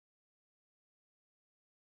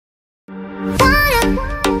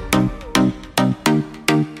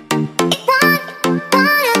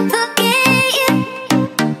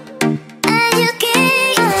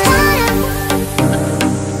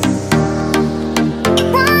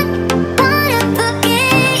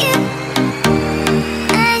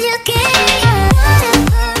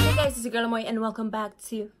and welcome back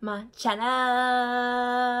to my channel.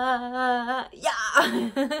 Yeah.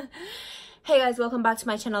 Hey guys, welcome back to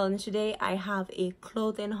my channel, and today I have a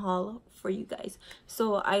clothing haul for you guys.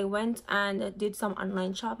 So I went and did some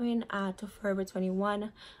online shopping at Forever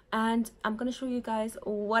 21, and I'm gonna show you guys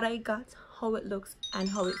what I got, how it looks, and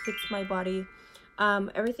how it fits my body.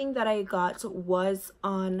 Everything that I got was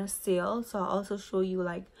on sale, so I'll also show you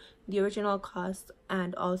like the original cost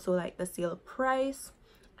and also like the sale price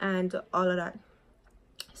and all of that.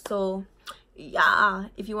 So yeah,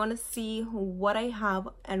 if you want to see what I have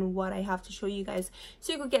and what I have to show you guys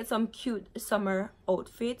so you could get some cute summer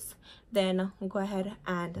outfits, then go ahead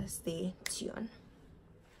and stay tuned.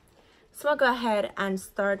 So I'll go ahead and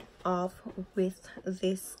start off with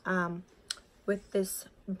this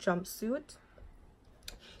jumpsuit.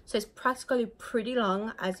 So it's practically pretty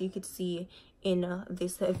long, as you could see in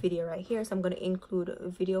this video right here. So I'm going to include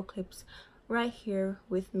video clips right here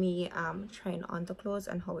with me trying on the clothes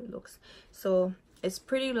and how it looks. So it's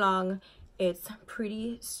pretty long, it's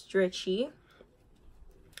pretty stretchy,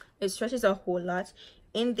 it stretches a whole lot.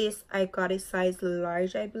 In this I got a size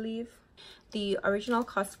large, I believe. The original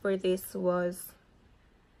cost for this was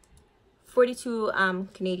 42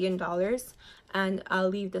 Canadian dollars, and I'll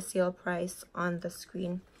leave the sale price on the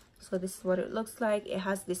screen. So this is what it looks like. It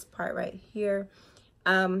has this part right here.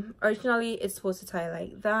 Originally it's supposed to tie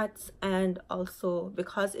like that, and also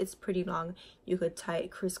because it's pretty long you could tie it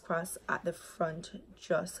crisscross at the front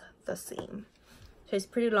just the same. So it's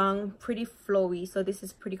pretty long, pretty flowy, so this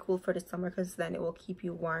is pretty cool for the summer because then it will keep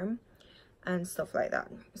you warm and stuff like that.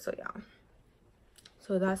 So yeah,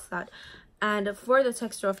 so that's that. And for the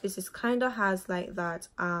texture of this, it kind of has like that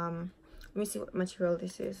let me see what material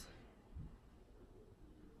this is.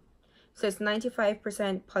 So it's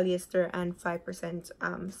 95% polyester and 5%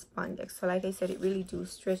 spandex. So like I said, it really do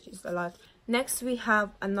stretches a lot. Next we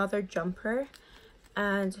have another jumper,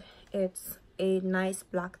 and it's a nice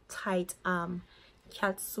black tight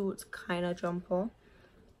catsuit kind of jumper.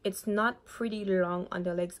 It's not pretty long on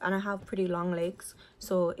the legs, and I have pretty long legs,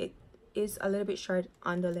 so it is a little bit short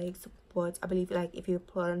on the legs, but I believe like if you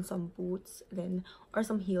put on some boots then or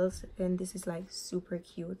some heels, then this is like super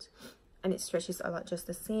cute, and it stretches a lot just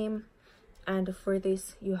the same. And for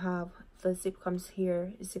this you have the zip comes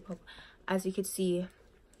here, zip up as you can see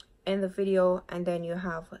in the video, and then you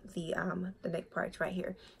have the neck part right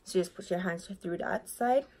here, so just put your hands through that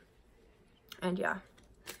side, and yeah,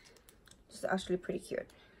 it's actually pretty cute.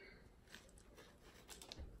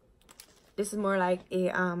 This is more like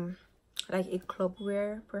a club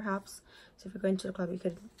wear perhaps, so if you're going to the club you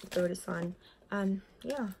could throw this on. And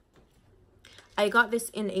yeah, I got this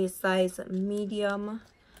in a size medium,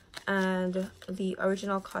 and the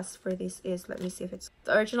original cost for this is, let me see if it's,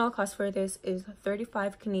 the original cost for this is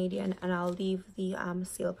 35 Canadian, and I'll leave the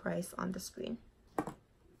sale price on the screen.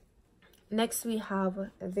 Next we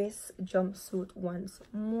have this jumpsuit once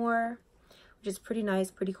more, which is pretty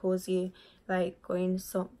nice, pretty cozy, like going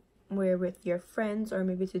somewhere with your friends or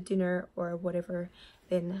maybe to dinner or whatever,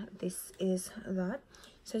 then this is that.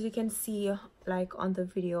 So as you can see like on the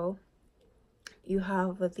video, you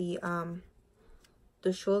have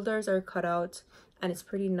the shoulders are cut out and it's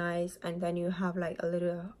pretty nice, and then you have like a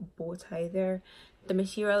little bow tie there. The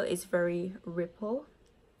material is very ripple,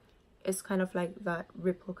 it's kind of like that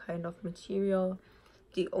ripple kind of material.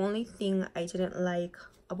 The only thing I didn't like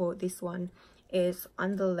about this one is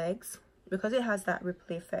on the legs, because it has that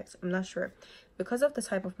ripple effect. I'm not sure, because of the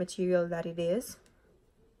type of material that it is,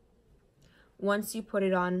 once you put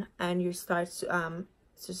it on and you start to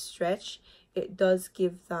stretch, it does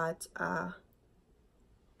give that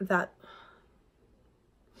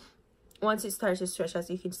once it starts to stretch, as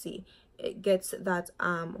you can see, it gets that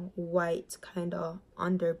white kind of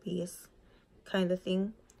under base kind of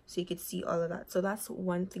thing, so you could see all of that. So that's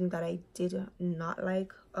one thing that I did not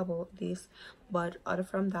like about this, but other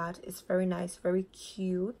from that, it's very nice, very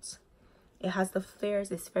cute. It has the flares,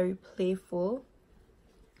 it's very playful,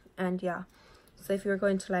 and yeah, so if you're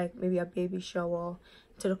going to like maybe a baby shower,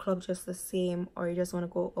 to the club just the same, or you just want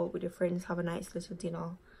to go out with your friends, have a nice little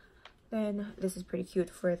dinner, then this is pretty cute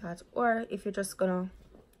for that. Or if you're just gonna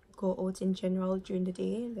go out in general during the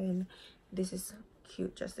day, then this is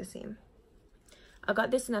cute just the same. I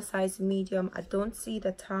got this in a size medium. I don't see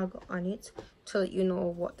the tag on it to let you know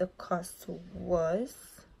what the cost was,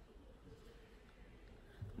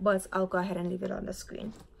 but I'll go ahead and leave it on the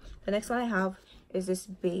screen. The next one I have is this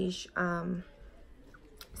beige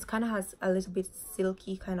it kind of has a little bit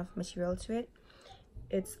silky kind of material to it.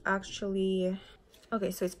 It's actually okay,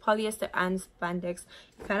 so it's polyester and spandex.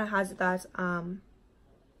 It kind of has that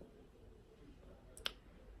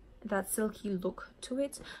that silky look to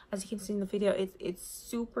it. As you can see in the video, it's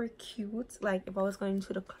super cute. Like if I was going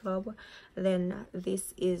to the club, then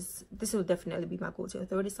this will definitely be my go-to.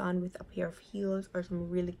 Throw this on with a pair of heels or some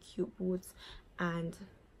really cute boots, and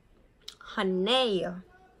honey,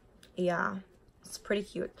 yeah, it's pretty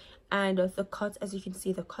cute. And the cut, as you can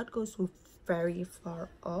see, the cut goes very far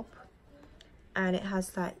up, and it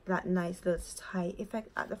has that nice little tie effect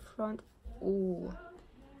at the front. Ooh,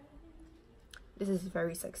 this is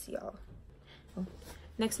very sexy, y'all.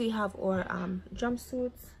 Next we have our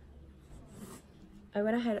jumpsuits. I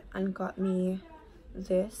went ahead and got me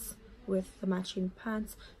this with the matching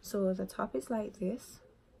pants. So the top is like this,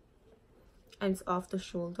 and it's off the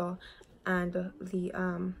shoulder, and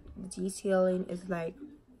the detailing is like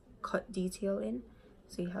cut detailing,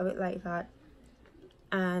 so you have it like that,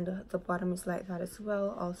 and the bottom is like that as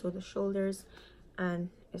well, also the shoulders, and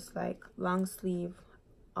it's like long sleeve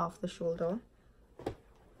off the shoulder.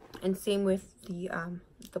 And same with the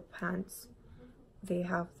pants, they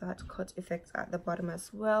have that cut effect at the bottom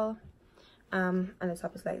as well. And the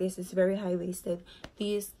top is like this. It's very high-waisted.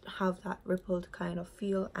 These have that rippled kind of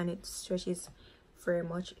feel, and it stretches very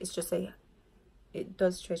much. It's just it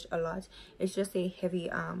does stretch a lot. It's just a heavy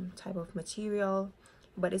type of material,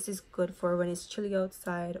 but this is good for when it's chilly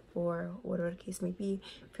outside or whatever the case may be.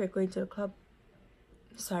 If you're going to the club,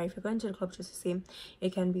 just the same,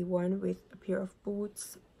 it can be worn with a pair of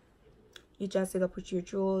boots. You just it up with your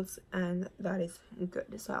jewels, and that is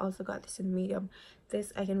good. So I also got this in medium.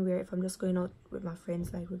 This I can wear if I'm just going out with my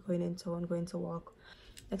friends, like we're going in town, going to walk.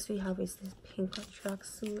 Next we have is this pink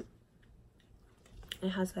tracksuit. It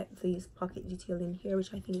has like these pocket detailing here,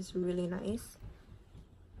 which I think is really nice,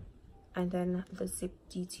 and then the zip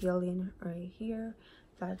detailing right here,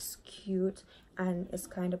 that's cute, and it's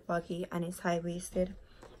kind of baggy and it's high-waisted.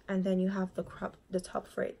 And then you have the top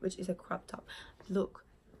for it, which is a crop top. Look,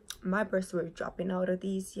 my breasts were dropping out of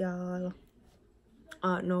these, y'all.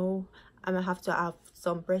 No, I'm gonna have to have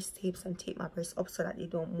some breast tapes and tape my breasts up so that they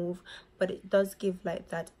don't move, but it does give like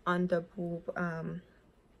that under boob,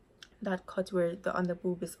 that cut where the under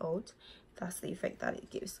boob is out. That's the effect that it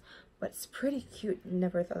gives, but it's pretty cute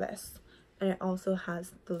nevertheless. And it also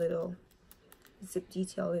has the little zip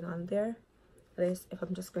detailing on there. This, if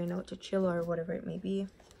I'm just going out to chill or whatever it may be,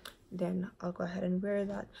 then I'll go ahead and wear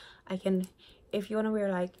that. I can, if you want to wear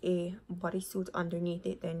like a bodysuit underneath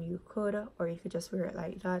it, then you could, or you could just wear it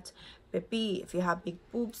like that. Baby, if you have big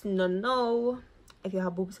boobs, no. If you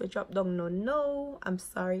have boobs with drop down, no, I'm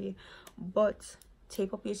sorry, but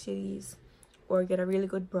tape up your titties or get a really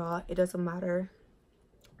good bra. It doesn't matter.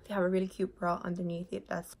 If you have a really cute bra underneath it,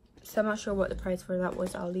 that's, so I'm not sure what the price for that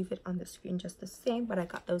was. I'll leave it on the screen just the same, but I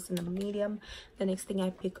got those in a medium. The next thing I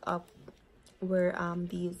picked up were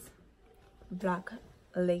these black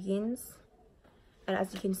leggings, and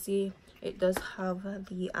as you can see, it does have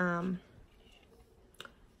the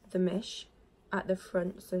mesh at the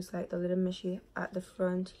front, so it's like the little meshy at the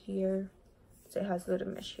front here, so it has a little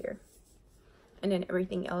mesh here, and then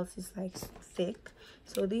everything else is like thick.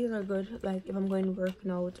 So these are good like if I'm going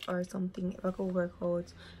working out or something, if I go work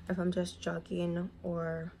out, if I'm just jogging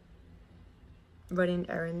or running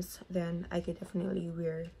errands, then I could definitely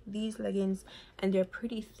wear these leggings. And they're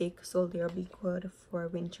pretty thick, so they'll be good for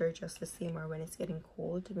winter just the same, or when it's getting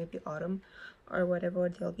cold, maybe autumn or whatever,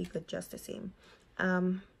 they'll be good just the same.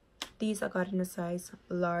 These I got in a size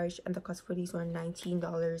large, and the cost for these were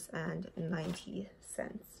 $19.90.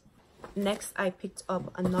 Next I picked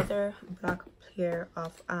up another black pair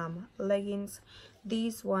of leggings.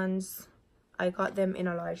 These ones I got them in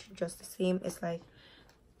a large just the same. It's like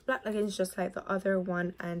black leggings just like the other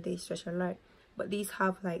one, and they stretch a lot, but these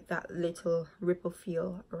have like that little ripple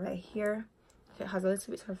feel right here. It has a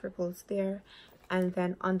little bit of ripples there, and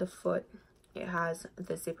then on the foot it has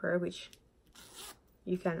the zipper, which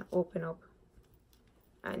you can open up,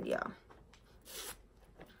 and yeah,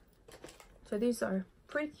 so these are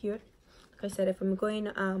pretty cute. Like I said, if I'm going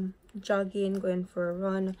jogging, going for a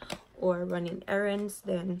run, or running errands,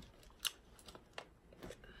 then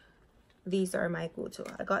these are my go-to.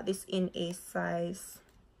 I got this in a size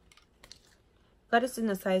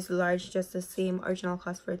large just the same. Original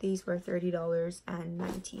cost for these were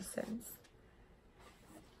 $30.90.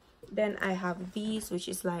 Then I have these, which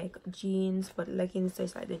is like jeans but leggings, so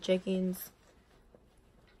it's like the jeggings,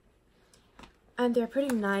 and they're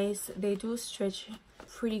pretty nice. They do stretch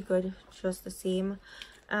pretty good just the same.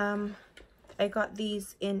 I got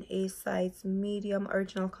these in a size medium.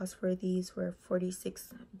 Original cost for these were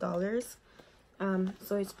 $46.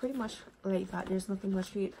 So it's pretty much like that. There's nothing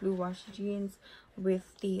much to it. Blue wash jeans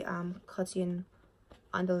with the cutting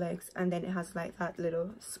on the legs, and then it has like that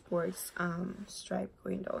little sports stripe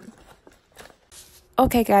going down.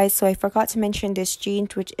 Okay guys, so I forgot to mention this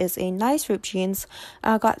jeans, which is a nice ripped jeans.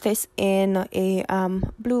 I got this in a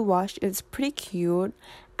blue wash. It's pretty cute,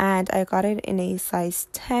 and I got it in a size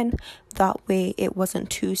 10. That way it wasn't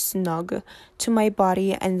too snug to my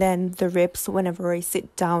body, and then the rips, whenever I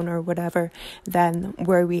sit down or whatever, then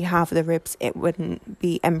where we have the rips, it wouldn't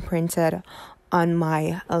be imprinted on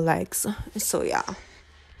my legs. So yeah.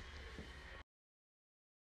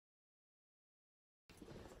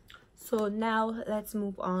 So now let's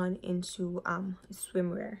move on into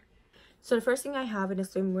swimwear. So the first thing I have in the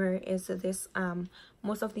swimwear is this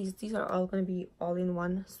most of these are all going to be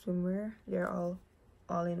all-in-one swimwear. They're all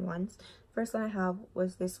in ones. First one I have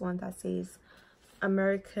was this one that says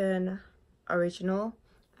American Original,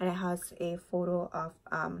 and it has a photo of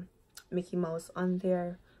Mickey Mouse on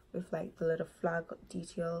there with like the little flag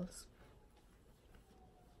details.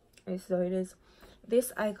 And so it is.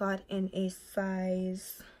 This I got in a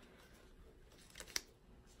size,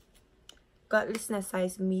 got this in a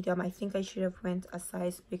size medium. I think I should have went a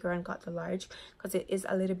size bigger and got the large, because it is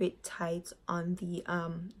a little bit tight on the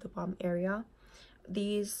bottom area.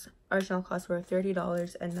 These original costs were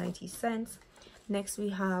 $30.90. Next we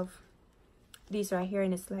have these right here,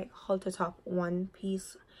 and it's like halter top one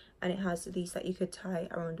piece, and it has these that you could tie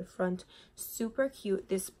around the front. Super cute.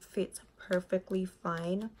 This fits perfectly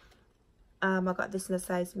fine. I got this in a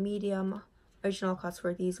size medium. Original costs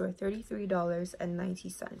for these were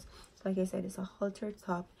 $33.90. So like I said, it's a halter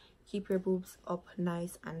top, keep your boobs up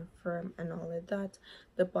nice and firm and all of that.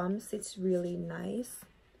 The bum sits really nice,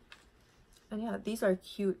 and yeah, these are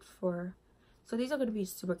cute for, so these are going to be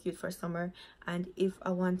super cute for summer. And if I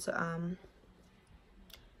want to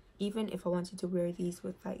even if I wanted to wear these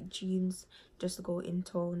with like jeans just to go in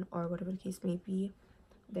tone or whatever the case may be,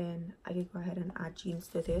 then I could go ahead and add jeans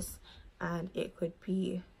to this, and it could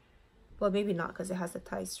be, well, maybe not, because it has the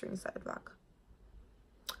tie strings at the back,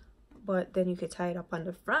 but then you could tie it up on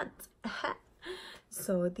the front.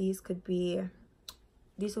 So these would be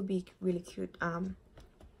really cute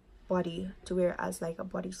body to wear as like a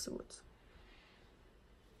bodysuit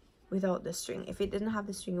without the string. If it didn't have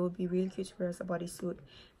the string, it would be really cute to wear as a bodysuit.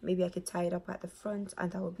 Maybe I could tie it up at the front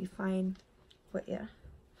and that would be fine. But yeah,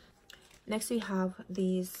 next we have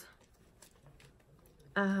these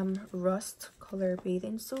rust color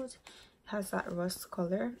bathing suit. It has that rust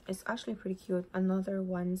color. It's actually pretty cute. Another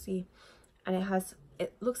onesie, and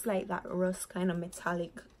it looks like that rust kind of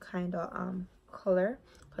metallic kind of color,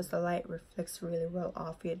 because the light reflects really well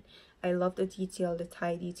off it. I love the detail, the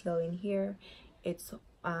tie detail in here. It's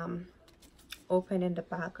open in the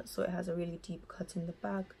back, so it has a really deep cut in the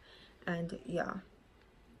back. And yeah,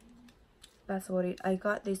 that's what I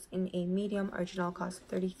got this in a medium. Original cost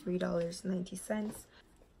 $33.90.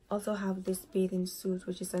 Also have this bathing suit,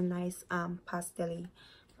 which is a nice pastel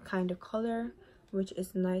kind of color, which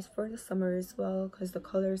is nice for the summer as well, because the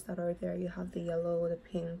colors that are there, you have the yellow, the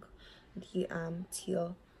pink, the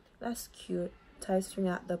teal. That's cute. Tie string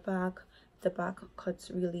at the back. The back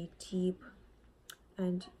cuts really deep,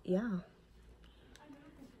 and yeah,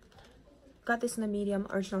 got this in a medium.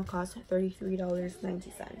 Original cost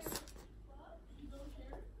 $33.90.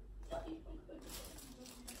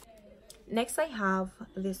 Next I have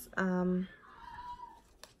this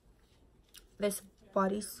this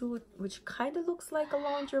bodysuit, which kind of looks like a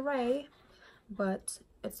lingerie, but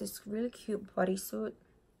it's this really cute bodysuit,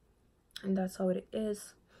 and that's how it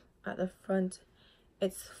is at the front.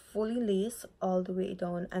 It's fully lace all the way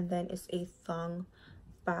down, and then it's a thong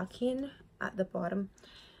backing at the bottom,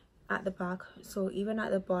 at the back. So even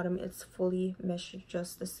at the bottom, it's fully mesh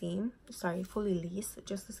just the same, sorry, fully lace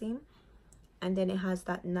just the same. And then it has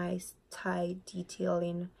that nice tie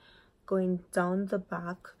detailing going down the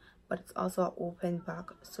back, but it's also an open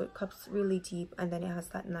back, so it cups really deep, and then it has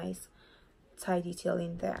that nice tie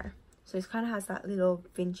detailing there. So it kind of has that little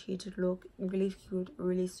vintage look. Really cute,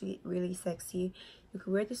 really sweet, really sexy. You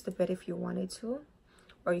could wear this to bed if you wanted to,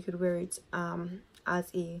 or you could wear it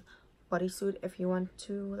as a bodysuit if you want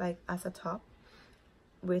to, like as a top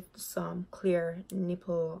with some clear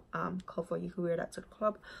nipple cover. You could wear that to the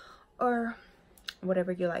club or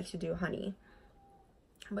whatever you like to do, honey.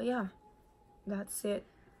 But yeah, that's it.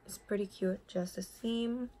 It's pretty cute, just the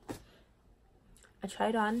same. I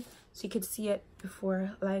tried on so you could see it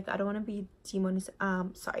before. Like, I don't want to be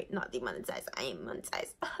sorry, not demonetized, I am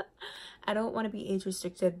monetized. I don't want to be age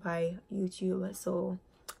restricted by YouTube, so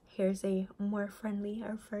here's a more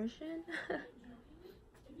friendlier version.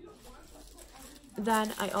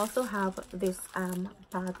 Then I also have this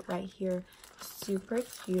bag right here, super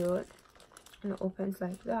cute. and it opens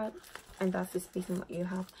like that, and that's the spacing what you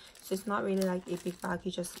have. So it's not really like a big bag.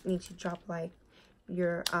 You just need to drop like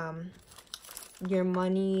your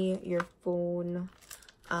money, your phone,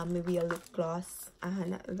 maybe a lip gloss,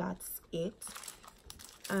 and that's it.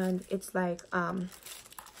 And it's like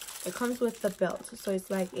it comes with the belt, so it's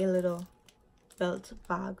like a little belt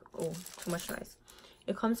bag. Oh, too much noise.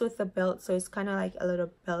 It comes with the belt, so it's kind of like a little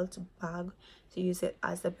belt bag to use it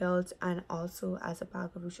as a belt and also as a bag,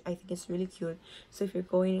 which I think is really cute. So if you're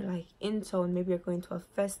going like in town, maybe you're going to a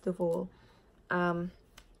festival,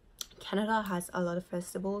 Canada has a lot of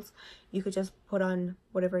festivals, you could just put on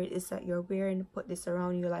whatever it is that you're wearing, put this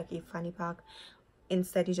around you like a fanny pack.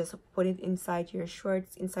 Instead, you just put it inside your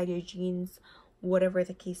shorts, inside your jeans, whatever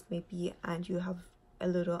the case may be, and you have a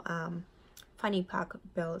little fanny pack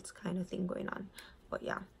belt kind of thing going on. But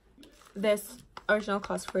yeah, this original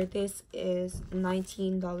cost for this is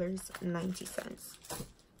 $19.90.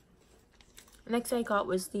 Next I got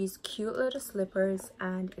was these cute little slippers,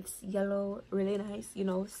 and it's yellow, really nice. You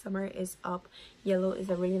know, summer is up. Yellow is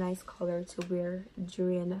a really nice color to wear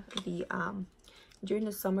during the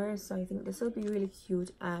summer, so I think this will be really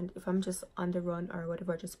cute. And if I'm just on the run or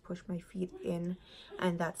whatever, just push my feet in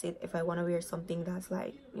and that's it. If I want to wear something that's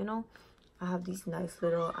like, you know, I have these nice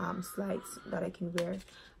little slides that I can wear.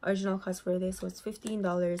 Original cost for this was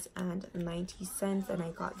 $15.90, and I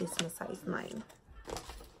got this in a size 9.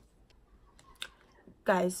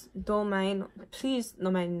 Guys, don't mind, please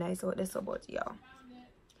don't mind nice about this about y'all.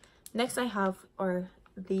 Next I have are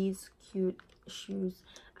these cute shoes,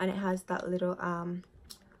 and it has that little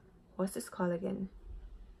what's this called again?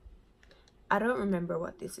 I don't remember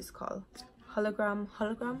what this is called. Hologram.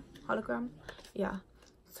 Yeah,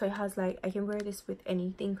 so it has like, I can wear this with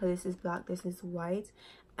anything because this is black, this is white,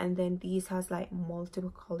 and then these has like multiple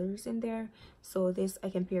colors in there. So this I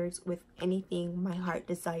can pair it with anything my heart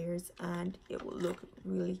desires, and it will look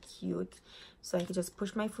really cute. So I can just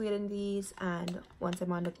push my foot in these, and once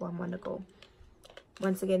I'm on the go, I'm on the go.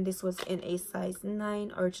 Once again, this was in a size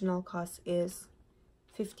 9. Original cost is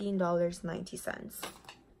 $15.90.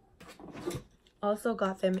 Also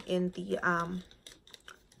got them in the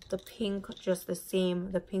pink, just the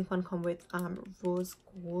same. The pink one come with rose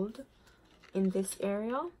gold in this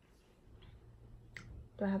area.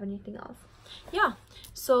 Do I have anything else? Yeah,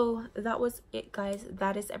 so that was it, guys.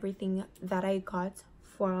 That is everything that I got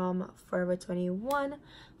from Forever 21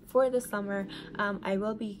 for the summer. I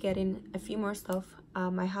will be getting a few more stuff.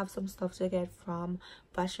 I have some stuff to get from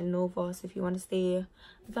Fashion Nova, so if you want to stay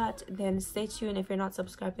that, then stay tuned. If you're not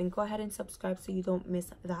subscribing, go ahead and subscribe so you don't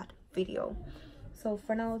miss that video. So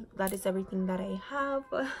for now, that is everything that I have.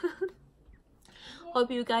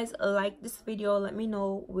 Hope you guys like this video. Let me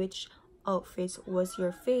know which outfit was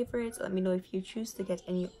your favorite. Let me know if you choose to get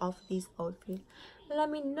any of these outfits. Let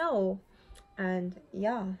me know. And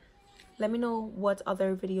yeah, let me know what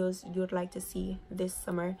other videos you'd like to see this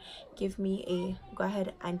summer. Go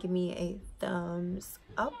ahead and give me a thumbs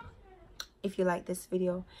up if you like this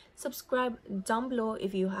video. Subscribe down below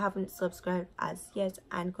if you haven't subscribed as yet,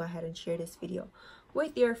 and go ahead and share this video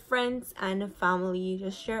with your friends and family.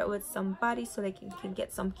 Just share it with somebody so they can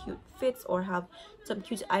get some cute fits or have some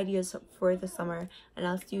cute ideas for the summer. And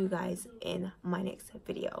I'll see you guys in my next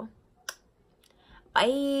video.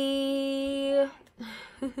 Bye.